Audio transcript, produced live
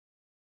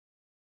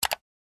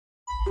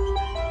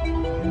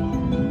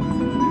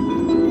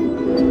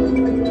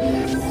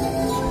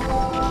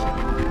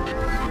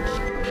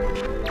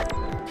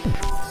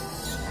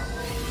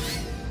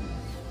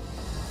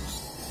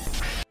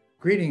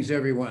Greetings,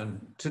 everyone.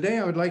 Today,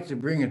 I would like to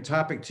bring a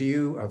topic to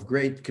you of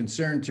great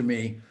concern to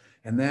me,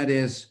 and that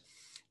is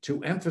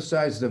to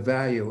emphasize the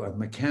value of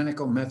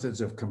mechanical methods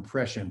of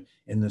compression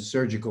in the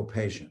surgical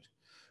patient.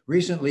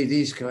 Recently,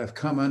 these have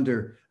come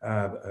under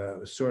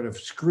sort of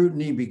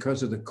scrutiny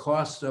because of the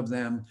cost of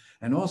them,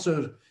 and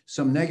also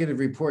some negative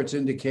reports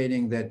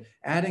indicating that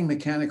adding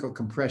mechanical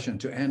compression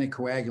to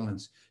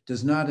anticoagulants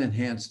does not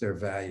enhance their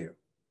value.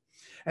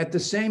 At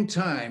the same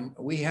time,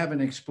 we have an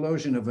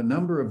explosion of a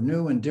number of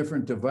new and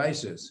different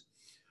devices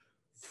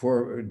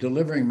for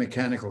delivering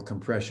mechanical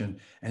compression.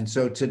 And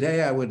so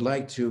today I would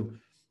like to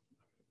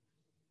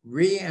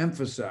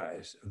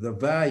re-emphasize the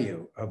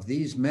value of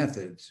these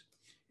methods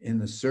in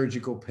the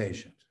surgical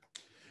patient.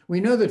 We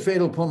know that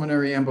fatal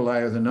pulmonary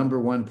emboli are the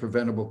 #1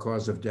 preventable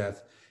cause of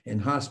death in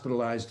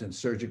hospitalized and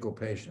surgical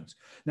patients.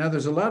 Now,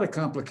 there's a lot of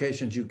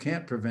complications you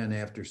can't prevent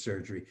after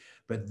surgery,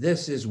 but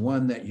this is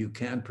one that you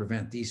can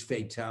prevent, these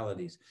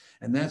fatalities.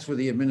 And that's with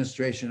the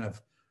administration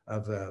of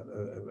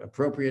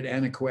appropriate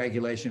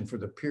anticoagulation for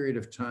the period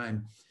of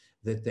time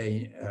that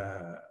the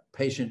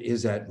patient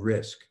is at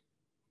risk.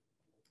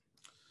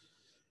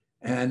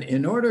 And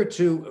in order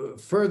to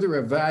further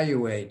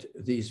evaluate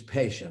these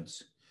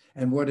patients,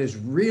 and what is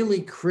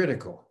really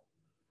critical,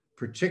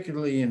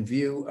 particularly in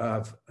view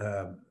of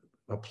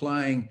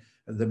applying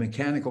the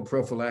mechanical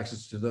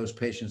prophylaxis to those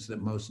patients that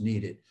most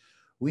need it,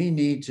 we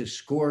need to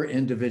score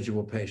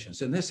individual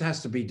patients. And this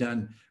has to be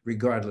done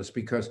regardless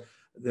because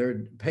their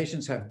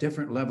patients have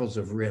different levels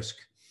of risk.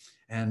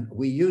 And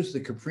we use the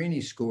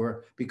Caprini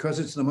Score because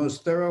it's the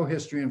most thorough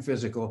history and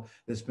physical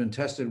that's been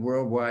tested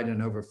worldwide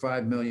in over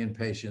 5 million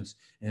patients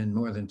in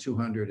more than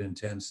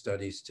 210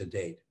 studies to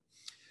date.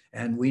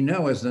 And we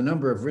know as the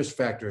number of risk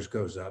factors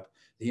goes up,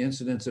 the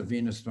incidence of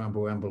venous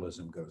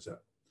thromboembolism goes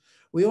up.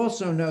 We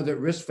also know that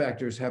risk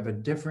factors have a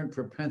different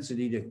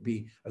propensity to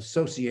be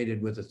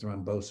associated with a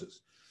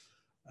thrombosis.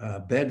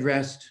 Bed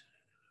rest,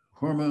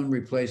 hormone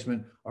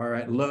replacement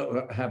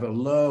have a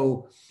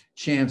low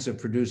chance of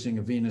producing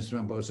a venous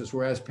thrombosis,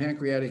 whereas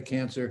pancreatic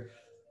cancer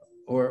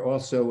or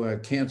also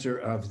cancer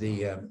of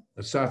the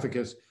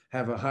esophagus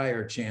have a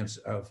higher chance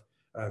of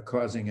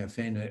causing a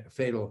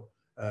fatal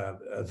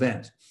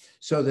event.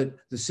 So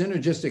that the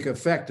synergistic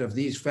effect of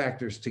these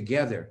factors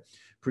together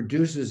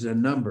produces a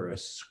number, a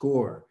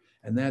score,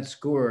 and that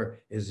score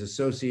is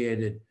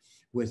associated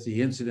with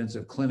the incidence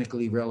of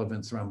clinically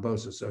relevant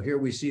thrombosis. So here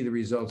we see the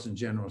results in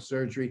general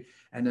surgery,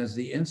 and as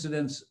the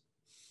incidence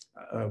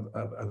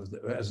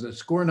as the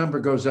score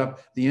number goes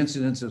up, the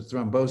incidence of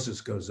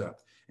thrombosis goes up.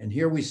 And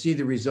here we see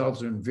the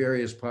results in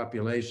various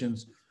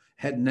populations.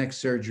 Head and neck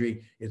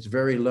surgery, it's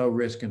very low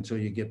risk until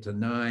you get to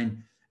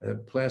 9.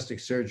 Plastic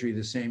surgery,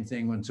 the same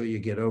thing until you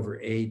get over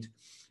 8,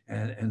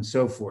 and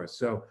so forth.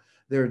 So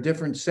there are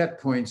different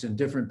set points in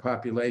different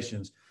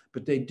populations,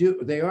 but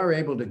they are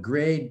able to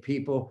grade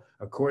people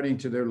according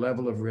to their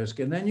level of risk,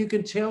 and then you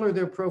can tailor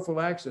their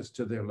prophylaxis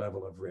to their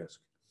level of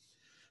risk.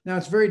 Now,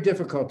 it's very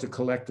difficult to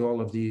collect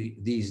all of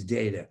these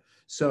data.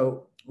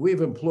 So we've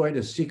employed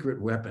a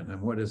secret weapon,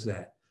 and what is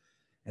that?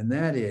 And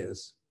that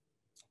is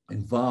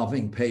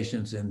involving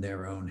patients in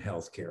their own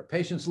healthcare.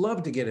 Patients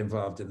love to get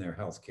involved in their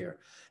healthcare.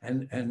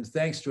 And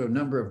thanks to a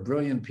number of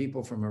brilliant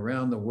people from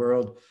around the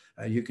world,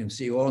 you can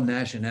see all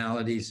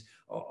nationalities,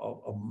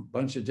 a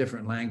bunch of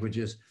different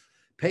languages.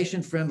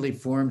 Patient-friendly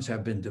forms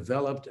have been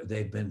developed.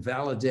 They've been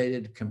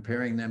validated,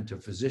 comparing them to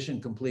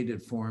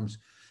physician-completed forms,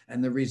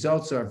 and the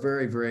results are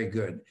very, very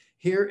good.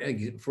 Here,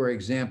 for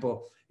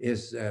example,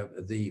 is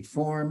the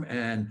form,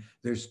 and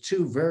there's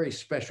 2 very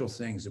special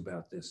things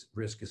about this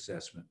risk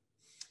assessment.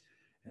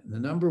 And the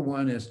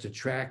 #1 is to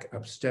track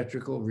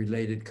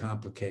obstetrical-related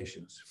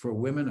complications for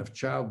women of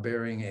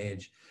childbearing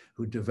age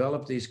who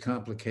develop these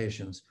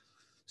complications,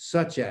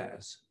 such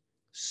as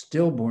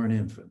stillborn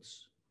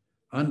infants,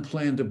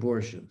 unplanned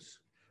abortions,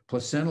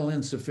 placental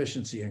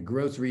insufficiency and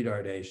growth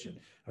retardation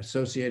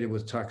associated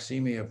with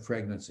toxemia of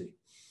pregnancy.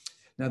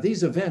 Now,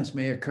 these events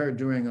may occur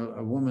during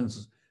a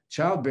woman's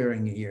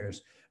childbearing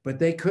years, but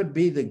they could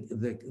be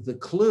the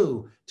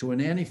clue to an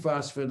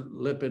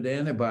antiphospholipid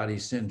antibody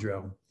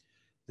syndrome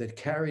that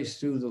carries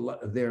through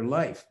their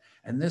life.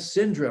 And this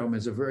syndrome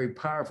is a very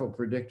powerful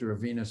predictor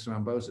of venous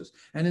thrombosis.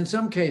 And in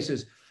some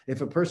cases,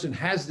 if a person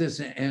has this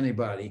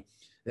antibody,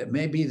 that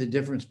may be the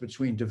difference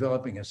between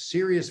developing a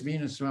serious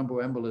venous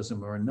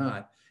thromboembolism or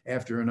not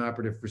after an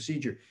operative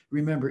procedure.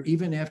 Remember,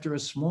 even after a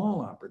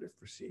small operative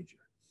procedure.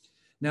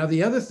 Now,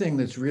 the other thing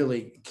that's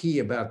really key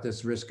about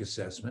this risk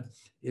assessment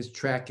is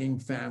tracking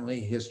family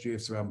history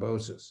of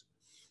thrombosis.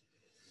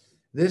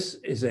 This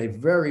is a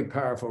very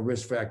powerful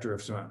risk factor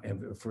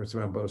for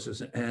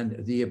thrombosis,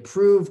 and the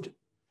approved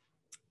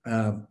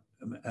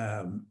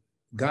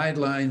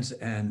guidelines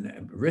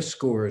and risk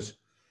scores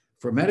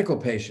for medical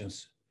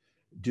patients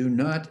do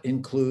not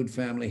include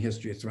family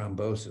history of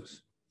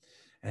thrombosis.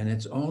 And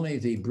it's only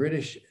the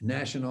British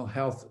National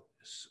Health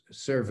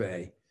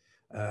Survey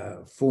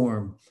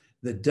form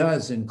that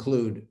does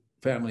include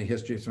family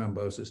history of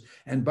thrombosis.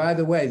 And by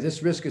the way,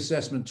 this risk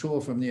assessment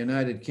tool from the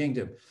United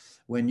Kingdom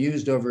when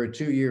used over a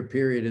 2-year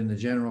period in the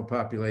general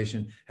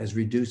population, has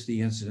reduced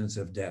the incidence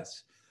of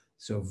deaths.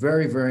 So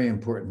very, very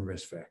important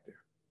risk factor.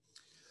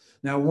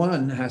 Now,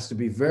 one has to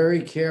be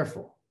very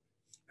careful.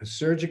 A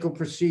surgical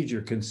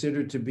procedure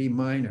considered to be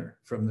minor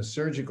from the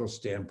surgical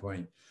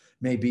standpoint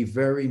may be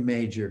very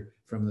major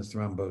from the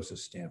thrombosis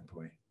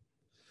standpoint.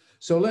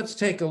 So let's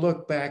take a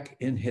look back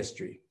in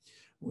history.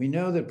 We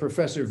know that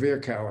Professor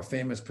Virchow, a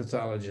famous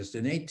pathologist,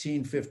 in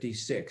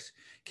 1856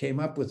 came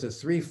up with the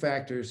 3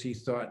 factors he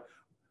thought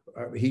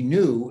he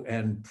knew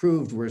and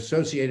proved were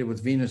associated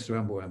with venous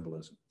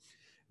thromboembolism: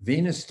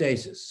 venous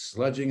stasis,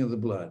 sludging of the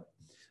blood;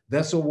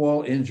 vessel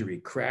wall injury,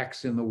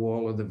 cracks in the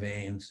wall of the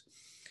veins;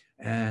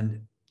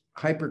 and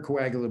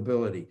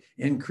hypercoagulability,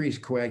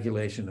 increased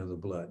coagulation of the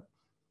blood.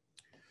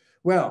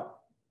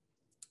 Well,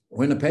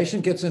 when a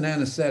patient gets an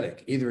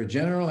anesthetic, either a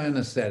general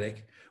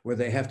anesthetic where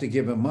they have to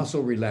give a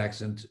muscle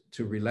relaxant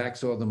to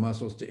relax all the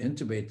muscles to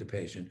intubate the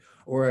patient,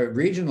 or a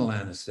regional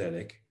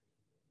anesthetic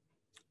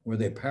where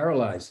they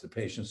paralyze the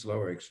patient's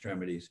lower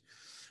extremities,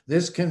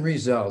 this can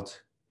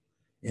result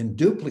in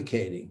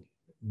duplicating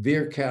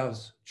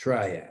Virchow's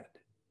triad.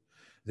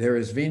 There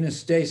is venous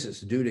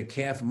stasis due to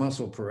calf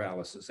muscle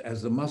paralysis.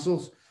 As the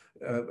muscles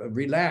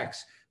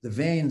relax, the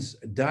veins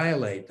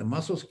dilate, the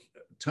muscles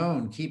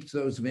tone keeps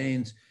those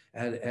veins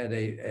at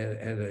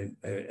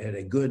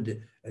a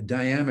good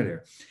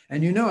diameter.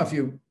 And you know, if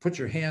you put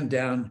your hand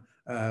down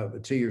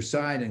to your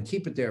side and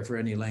keep it there for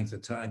any length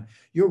of time,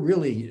 you'll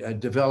really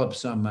develop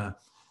some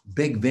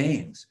big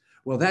veins.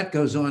 Well, that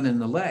goes on in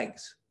the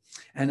legs.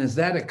 And as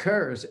that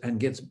occurs and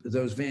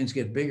those veins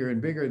get bigger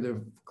and bigger,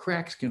 the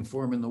cracks can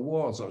form in the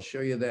walls. I'll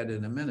show you that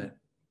in a minute.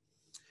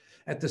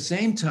 At the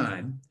same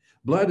time,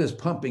 blood is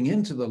pumping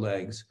into the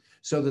legs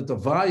so that the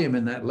volume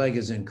in that leg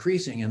is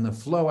increasing and the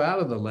flow out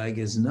of the leg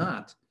is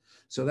not.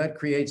 So that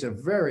creates a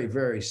very,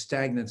 very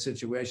stagnant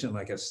situation,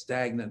 like a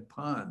stagnant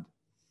pond.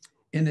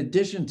 In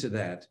addition to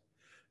that,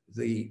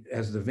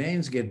 as the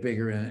veins get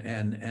bigger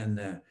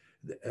and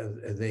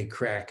they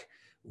crack,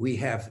 we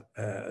have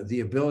the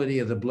ability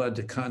of the blood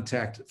to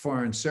contact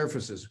foreign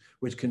surfaces,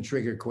 which can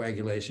trigger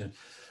coagulation.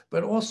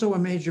 But also a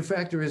major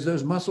factor is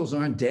those muscles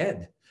aren't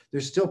dead. They're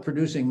still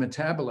producing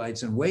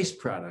metabolites and waste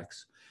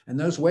products. And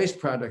those waste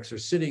products are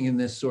sitting in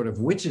this sort of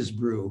witch's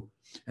brew,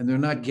 and they're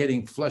not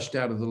getting flushed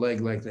out of the leg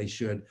like they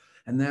should.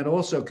 And that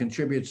also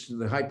contributes to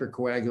the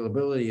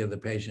hypercoagulability of the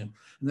patient.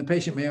 And the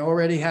patient may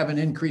already have an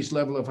increased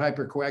level of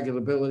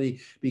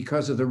hypercoagulability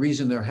because of the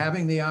reason they're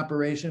having the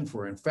operation,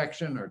 for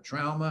infection or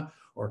trauma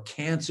or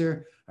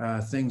cancer,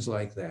 things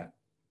like that.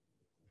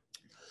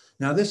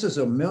 Now, this is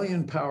a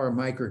 1,000,000-power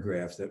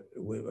micrograph that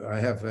I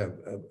have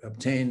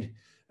obtained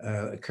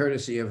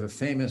courtesy of a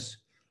famous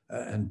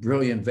and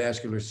brilliant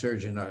vascular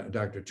surgeon,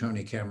 Dr.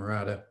 Tony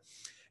Camerata.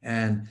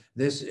 And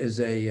this is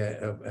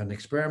an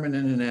experiment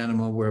in an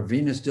animal where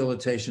venous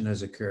dilatation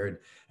has occurred.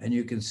 And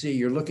you can see,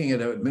 you're looking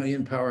at a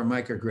 1,000,000-power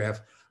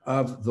micrograph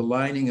of the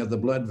lining of the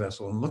blood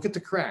vessel. And look at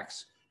the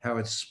cracks, how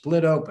it's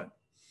split open.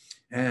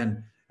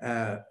 And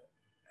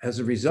as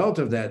a result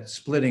of that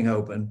splitting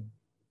open,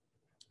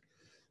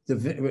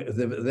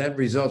 that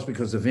results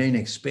because the vein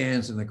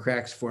expands and the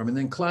cracks form, and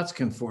then clots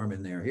can form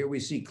in there. Here we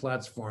see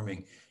clots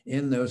forming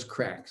in those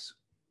cracks.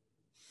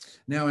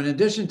 Now, in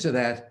addition to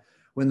that,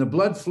 when the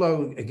blood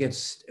flow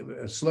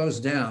slows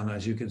down,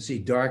 as you can see,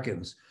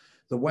 darkens,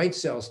 the white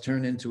cells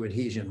turn into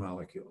adhesion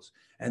molecules.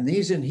 And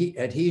these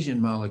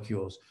adhesion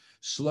molecules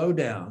slow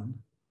down,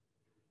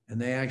 and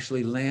they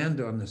actually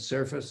land on the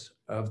surface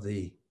of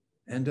the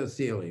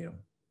endothelium.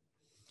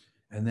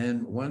 And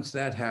then once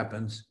that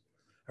happens,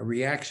 a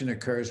reaction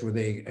occurs where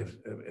they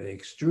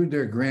extrude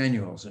their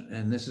granules,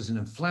 and this is an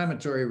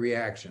inflammatory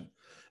reaction.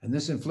 And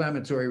this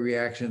inflammatory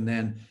reaction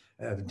then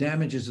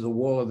damages the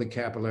wall of the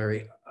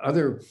capillary.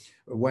 Other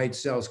white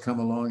cells come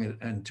along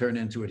and turn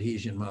into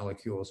adhesion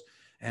molecules.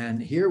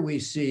 And here we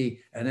see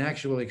an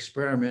actual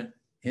experiment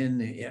in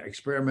the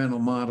experimental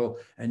model.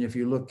 And if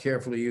you look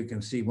carefully, you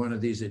can see one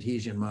of these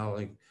adhesion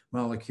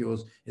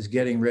molecules is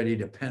getting ready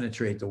to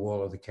penetrate the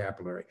wall of the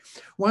capillary.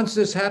 Once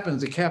this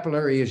happens, the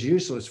capillary is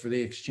useless for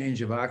the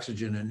exchange of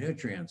oxygen and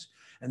nutrients.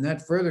 And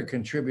that further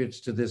contributes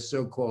to this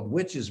so-called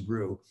witch's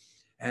brew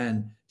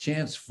and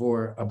chance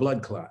for a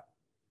blood clot.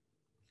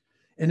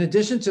 In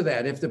addition to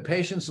that, if the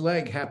patient's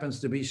leg happens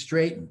to be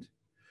straightened,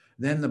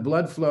 then the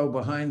blood flow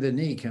behind the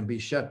knee can be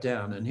shut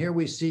down. And here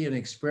we see an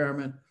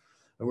experiment.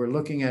 We're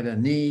looking at a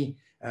knee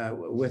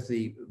with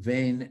the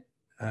vein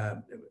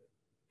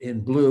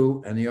in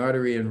blue and the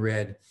artery in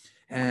red,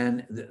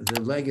 and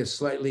the leg is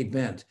slightly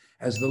bent.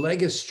 As the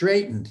leg is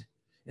straightened,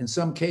 in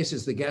some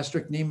cases, the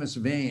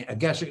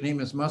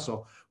gastrocnemius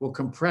muscle will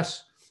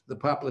compress the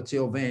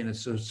popliteal vein.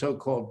 It's a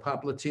so-called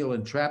popliteal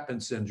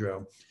entrapment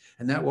syndrome,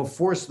 and that will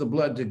force the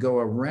blood to go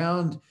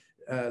around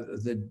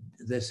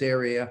this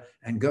area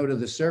and go to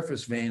the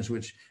surface veins,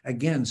 which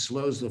again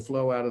slows the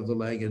flow out of the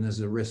leg and is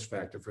a risk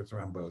factor for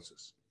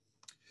thrombosis.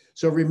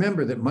 So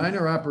remember that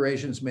minor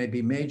operations may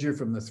be major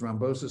from the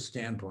thrombosis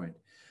standpoint.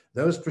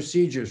 Those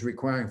procedures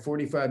requiring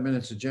 45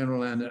 minutes of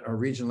general or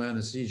regional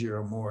anesthesia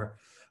or more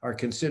are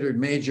considered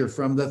major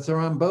from the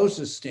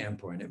thrombosis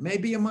standpoint. It may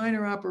be a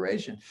minor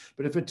operation,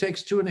 but if it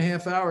takes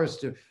 2.5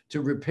 hours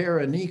to repair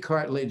a knee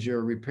cartilage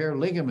or repair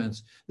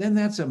ligaments, then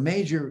that's a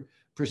major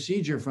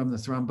procedure from the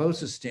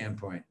thrombosis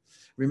standpoint.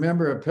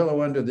 Remember, a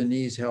pillow under the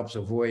knees helps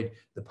avoid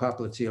the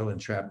popliteal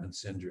entrapment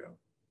syndrome.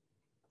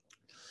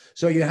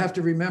 So you have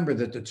to remember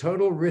that the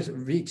total risk,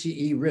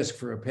 VTE risk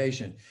for a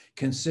patient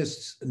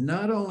consists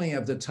not only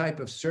of the type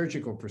of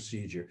surgical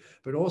procedure,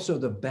 but also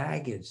the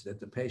baggage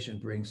that the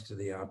patient brings to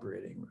the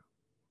operating room.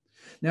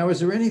 Now, is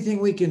there anything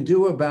we can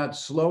do about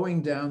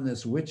slowing down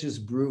this witch's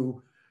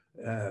brew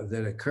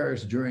that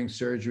occurs during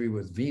surgery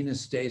with venous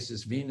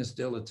stasis, venous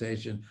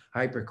dilatation,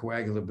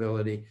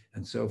 hypercoagulability,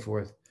 and so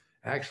forth?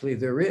 Actually,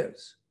 there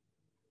is.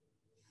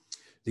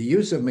 The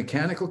use of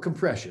mechanical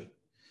compression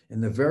in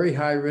the very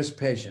high-risk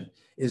patient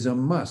is a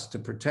must to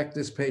protect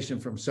this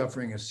patient from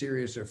suffering a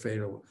serious or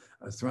fatal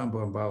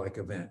thromboembolic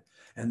event.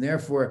 And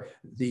therefore,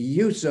 the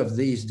use of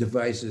these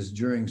devices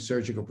during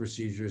surgical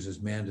procedures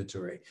is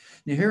mandatory.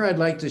 Now, here I'd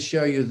like to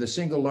show you the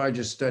single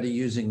largest study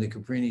using the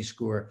Caprini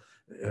Score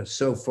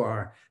so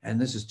far, and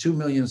this is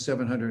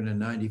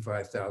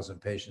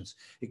 2,795,000 patients.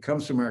 It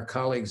comes from our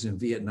colleagues in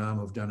Vietnam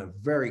who've done a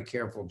very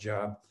careful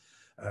job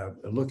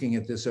looking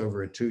at this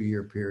over a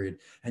 2-year period.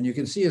 And you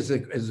can see as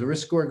the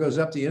risk score goes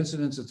up, the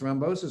incidence of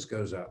thrombosis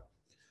goes up.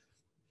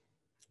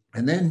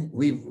 And then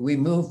we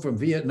moved from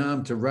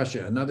Vietnam to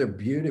Russia, another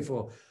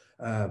beautiful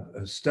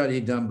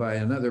study done by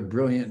another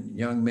brilliant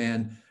young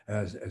man,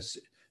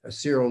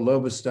 Cyril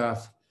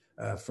Lobostov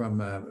from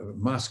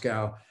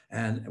Moscow.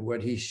 And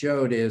what he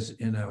showed is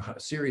in a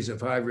series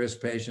of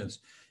high-risk patients,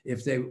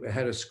 if they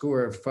had a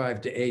score of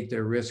 5 to 8,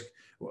 their risk,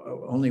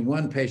 only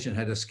one patient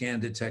had a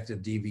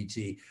scan-detected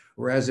DVT,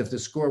 whereas if the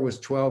score was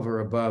 12 or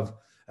above,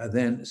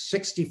 then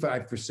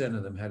 65%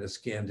 of them had a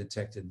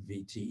scan-detected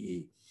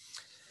VTE.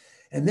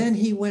 And then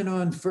he went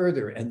on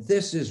further, and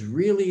this is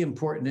really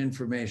important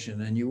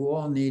information, and you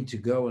all need to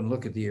go and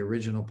look at the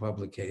original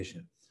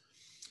publication.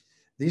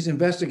 These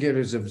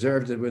investigators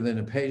observed that within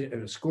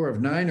a score of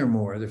 9 or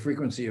more, the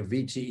frequency of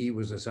VTE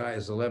was as high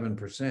as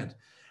 11%.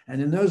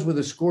 And in those with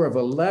a score of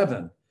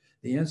 11,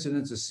 the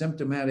incidence of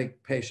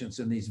symptomatic patients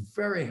in these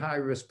very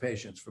high-risk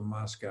patients from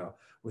Moscow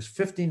was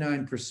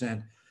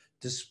 59%,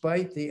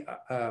 despite the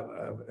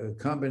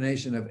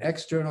combination of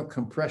external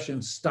compression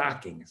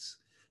stockings.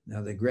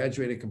 Now, they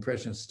graduated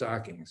compression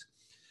stockings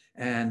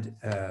and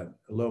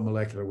low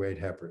molecular weight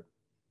heparin.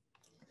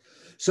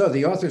 So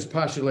the authors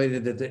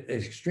postulated that the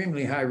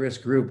extremely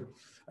high-risk group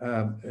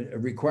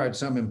required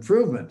some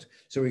improvement.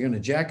 So we're going to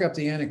jack up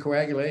the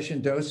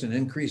anticoagulation dose and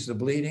increase the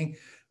bleeding?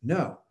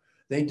 No,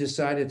 they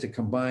decided to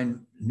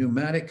combine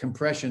pneumatic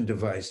compression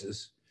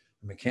devices,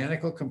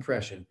 mechanical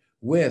compression,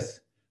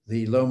 with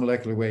the low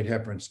molecular weight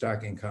heparin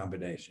stocking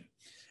combination.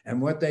 And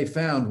what they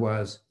found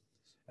was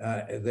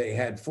they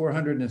had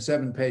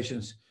 407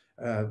 patients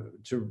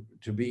to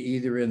be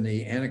either in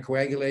the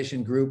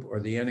anticoagulation group or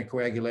the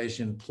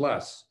anticoagulation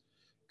plus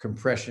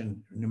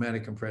compression,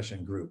 pneumatic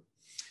compression group.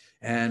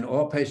 And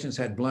all patients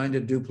had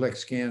blinded duplex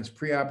scans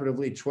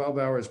preoperatively, 12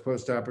 hours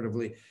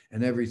postoperatively,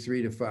 and every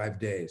 3 to 5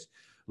 days.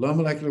 Low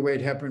molecular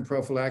weight heparin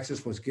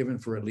prophylaxis was given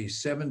for at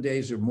least 7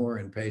 days or more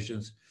in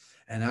patients,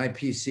 and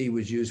IPC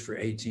was used for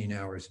 18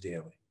 hours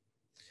daily.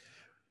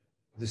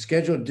 The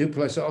scheduled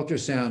duplex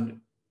ultrasound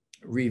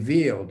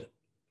revealed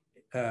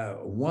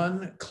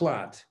one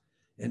clot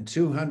in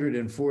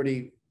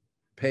 240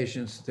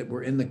 patients that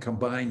were in the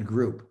combined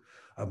group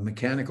of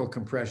mechanical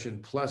compression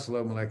plus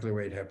low molecular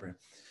weight heparin,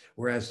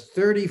 whereas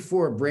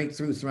 34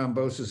 breakthrough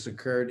thrombosis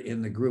occurred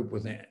in the group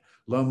with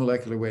low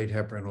molecular weight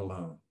heparin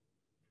alone.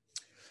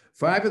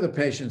 5 of the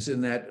patients in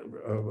that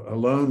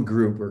alone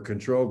group or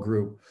control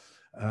group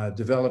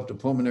developed a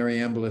pulmonary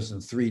embolus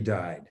and 3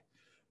 died.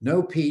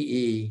 No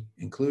PE,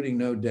 including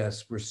no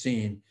deaths, were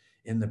seen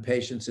in the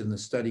patients in the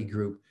study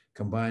group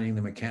combining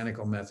the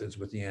mechanical methods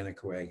with the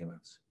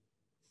anticoagulants.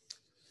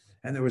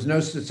 And there was no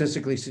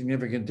statistically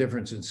significant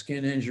difference in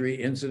skin injury,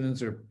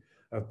 incidence or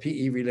of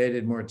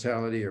PE-related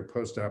mortality or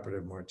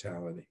postoperative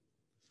mortality.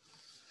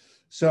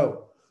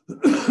 So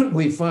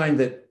we find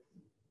that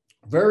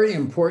very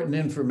important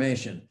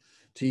information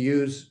to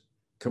use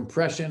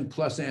compression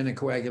plus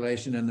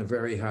anticoagulation in the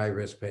very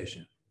high-risk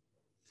patient.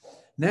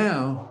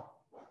 Now,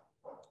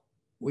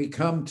 we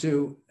come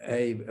to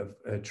a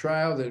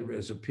trial that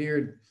has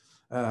appeared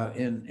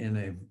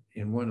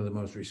in one of the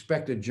most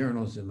respected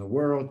journals in the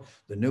world,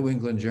 the New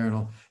England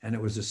Journal, and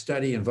it was a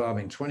study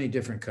involving 20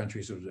 different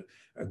countries. It was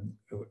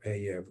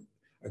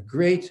a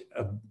great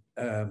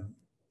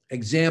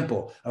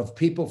example of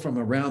people from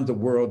around the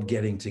world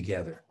getting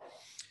together.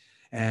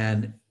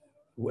 And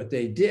what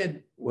they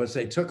did was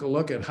they took a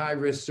look at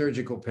high-risk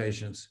surgical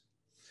patients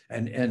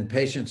and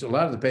patients, a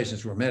lot of the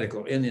patients were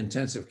medical in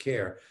intensive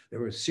care. They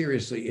were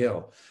seriously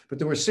ill, but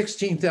there were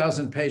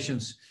 16,000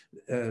 patients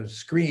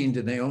screened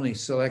and they only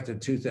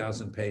selected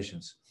 2,000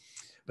 patients.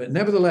 But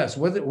nevertheless,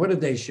 what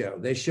did they show?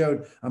 They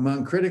showed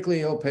among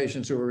critically ill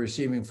patients who were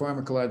receiving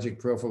pharmacologic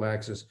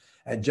prophylaxis,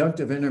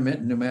 adjunctive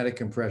intermittent pneumatic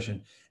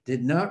compression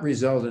did not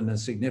result in a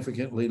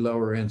significantly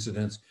lower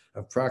incidence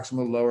of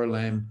proximal lower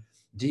limb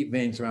deep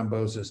vein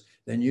thrombosis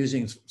than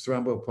using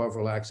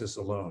thromboprophylaxis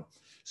alone.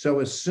 So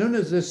as soon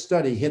as this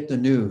study hit the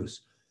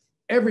news,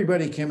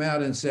 everybody came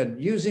out and said,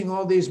 using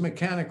all these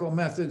mechanical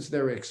methods,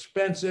 they're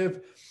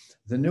expensive.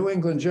 The New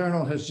England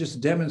Journal has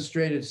just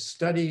demonstrated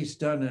studies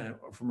done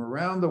from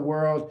around the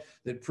world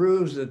that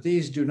proves that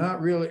these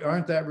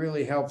aren't that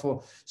really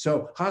helpful.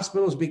 So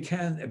hospitals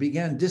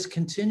began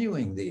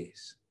discontinuing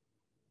these.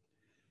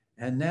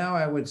 And now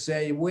I would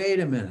say, wait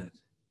a minute,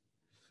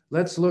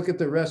 let's look at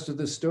the rest of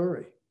the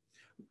story.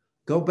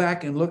 Go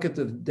back and look at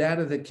the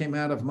data that came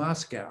out of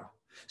Moscow.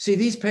 See,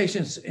 these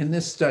patients in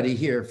this study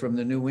here from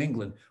the New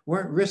England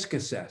weren't risk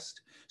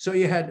assessed. So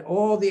you had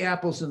all the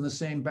apples in the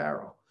same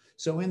barrel.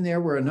 So in there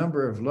were a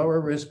number of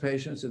lower risk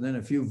patients and then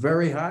a few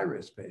very high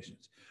risk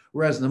patients.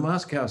 Whereas the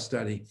Moscow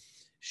study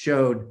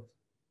showed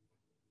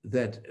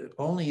that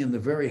only in the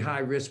very high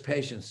risk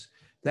patients,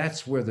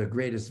 that's where the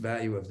greatest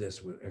value of this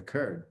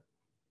occurred.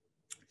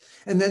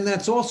 And then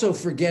that's also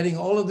forgetting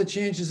all of the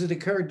changes that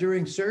occurred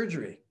during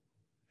surgery.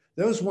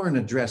 Those weren't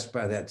addressed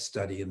by that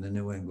study in the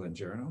New England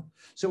Journal.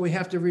 So we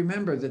have to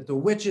remember that the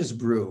Witches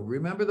Brew,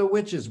 remember the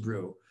Witches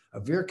Brew, a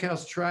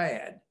Virchow's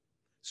triad,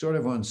 sort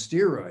of on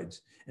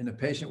steroids in a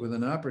patient with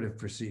an operative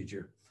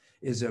procedure,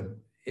 is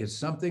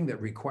something that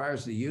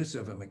requires the use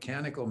of a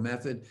mechanical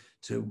method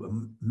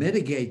to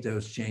mitigate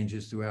those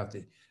changes throughout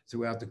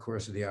the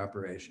course of the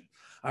operation.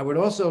 I would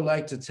also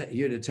like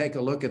you to take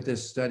a look at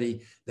this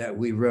study that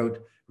we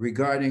wrote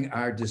regarding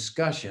our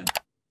discussion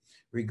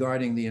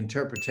regarding the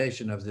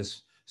interpretation of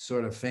this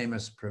sort of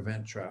famous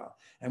PREVENT trial.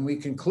 And we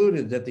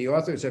concluded that the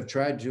authors have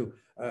tried to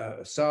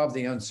solve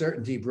the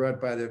uncertainty brought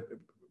by the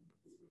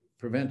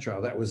PREVENT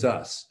trial. That was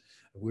us.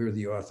 We're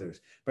the authors,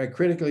 by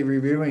critically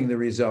reviewing the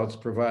results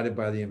provided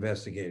by the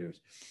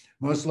investigators.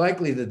 Most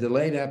likely, the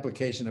delayed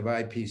application of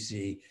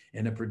IPC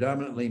in a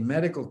predominantly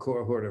medical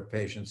cohort of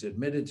patients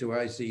admitted to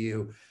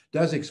ICU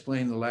does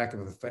explain the lack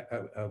of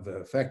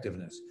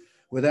effectiveness,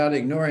 without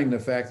ignoring the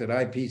fact that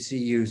IPC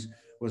use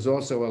was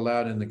also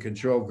allowed in the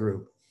control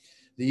group.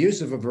 The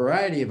use of a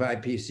variety of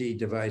IPC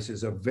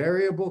devices of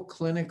variable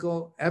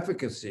clinical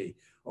efficacy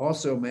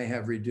also may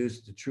have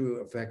reduced the true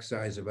effect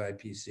size of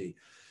IPC.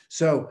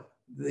 So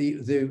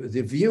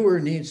the viewer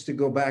needs to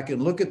go back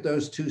and look at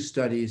those two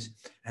studies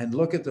and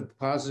look at the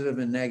positive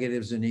and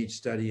negatives in each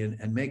study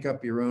and make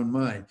up your own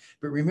mind.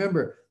 But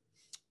remember,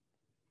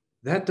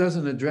 that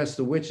doesn't address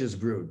the Witches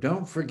Brew.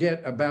 Don't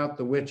forget about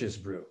the Witches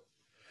Brew.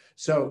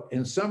 So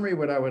in summary,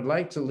 what I would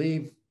like to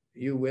leave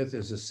you with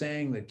is a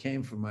saying that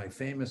came from my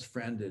famous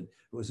friend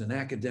who is an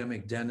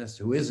academic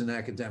dentist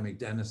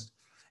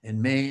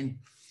in Maine,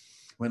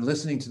 when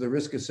listening to the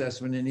risk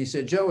assessment. And he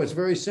said, Joe, it's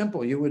very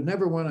simple. You would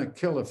never want to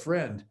kill a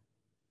friend,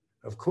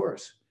 of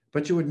course,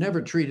 but you would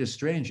never treat a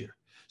stranger.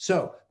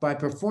 So by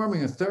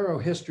performing a thorough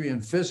history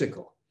and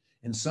physical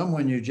in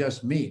someone you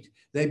just meet,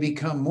 they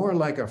become more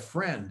like a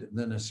friend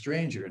than a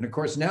stranger. And of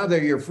course, now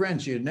they're your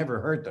friends, you'd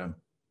never hurt them.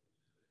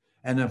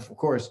 And of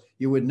course,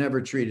 you would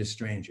never treat a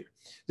stranger.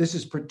 This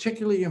is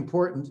particularly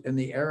important in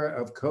the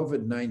era of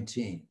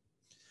COVID-19.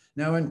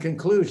 Now, in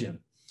conclusion,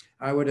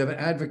 I would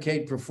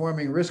advocate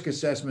performing risk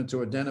assessment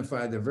to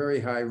identify the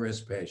very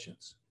high-risk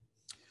patients.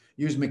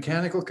 Use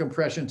mechanical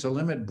compression to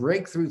limit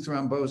breakthrough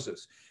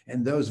thrombosis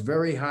in those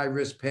very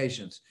high-risk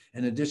patients,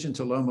 in addition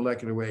to low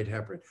molecular weight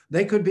heparin.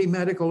 They could be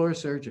medical or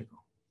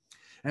surgical.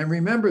 And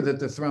remember that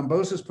the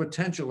thrombosis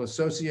potential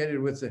associated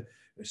with the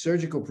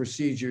surgical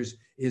procedures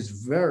is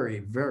very,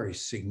 very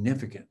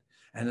significant.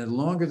 And the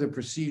longer the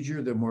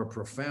procedure, the more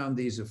profound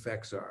these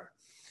effects are.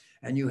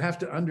 And you have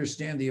to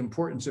understand the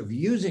importance of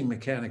using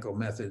mechanical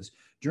methods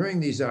during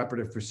these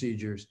operative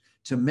procedures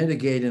to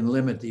mitigate and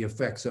limit the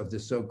effects of the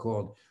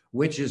so-called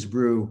Witches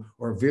Brew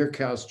or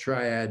Virchow's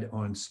triad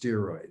on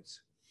steroids.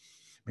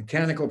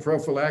 Mechanical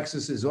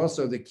prophylaxis is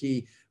also the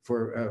key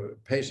for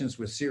patients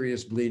with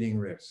serious bleeding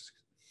risks.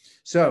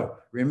 So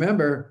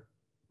remember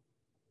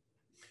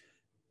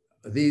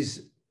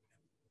these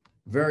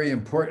very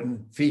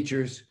important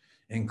features,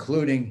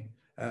 including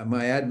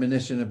my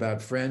admonition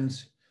about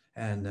friends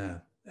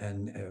and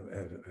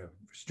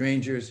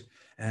strangers.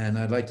 And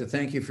I'd like to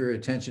thank you for your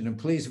attention. And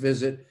please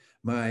visit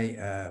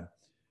my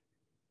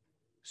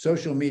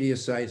social media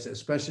sites,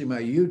 especially my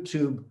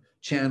YouTube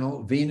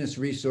channel, Venous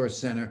Resource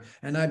Center.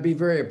 And I'd be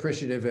very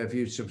appreciative if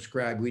you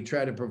subscribe. We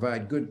try to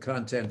provide good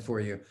content for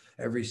you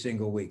every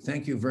single week.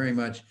 Thank you very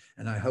much.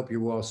 And I hope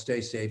you all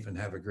stay safe and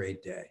have a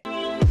great day.